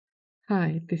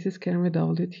Hi, this is Karen with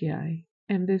WTI,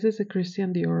 and this is a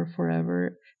Christian Dior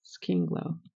Forever Skin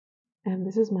Glow. And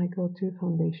this is my go-to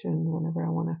foundation whenever I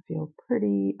want to feel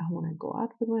pretty, I want to go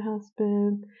out with my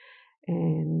husband,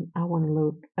 and I want to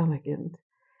look elegant.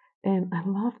 And I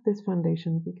love this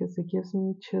foundation because it gives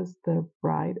me just the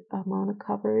right amount of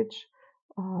coverage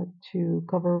to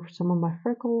cover some of my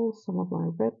freckles, some of my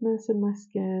redness in my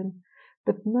skin,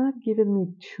 but not giving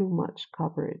me too much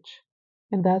coverage.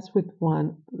 And that's with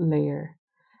one layer.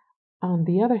 On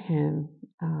the other hand,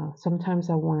 sometimes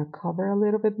I want to cover a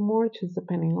little bit more, just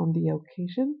depending on the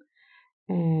occasion.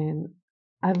 And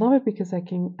I love it because I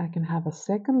can have a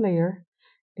second layer,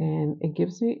 and it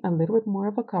gives me a little bit more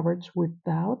of a coverage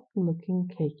without looking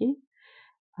cakey.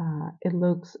 It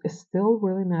looks it's still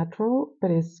really natural, but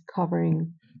it's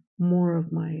covering more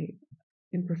of my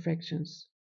imperfections.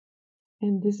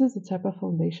 And this is the type of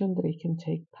foundation that I can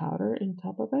take powder on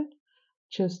top of it,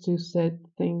 just to set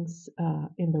things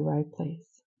in the right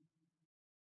place.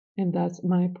 And that's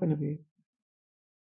my point of view.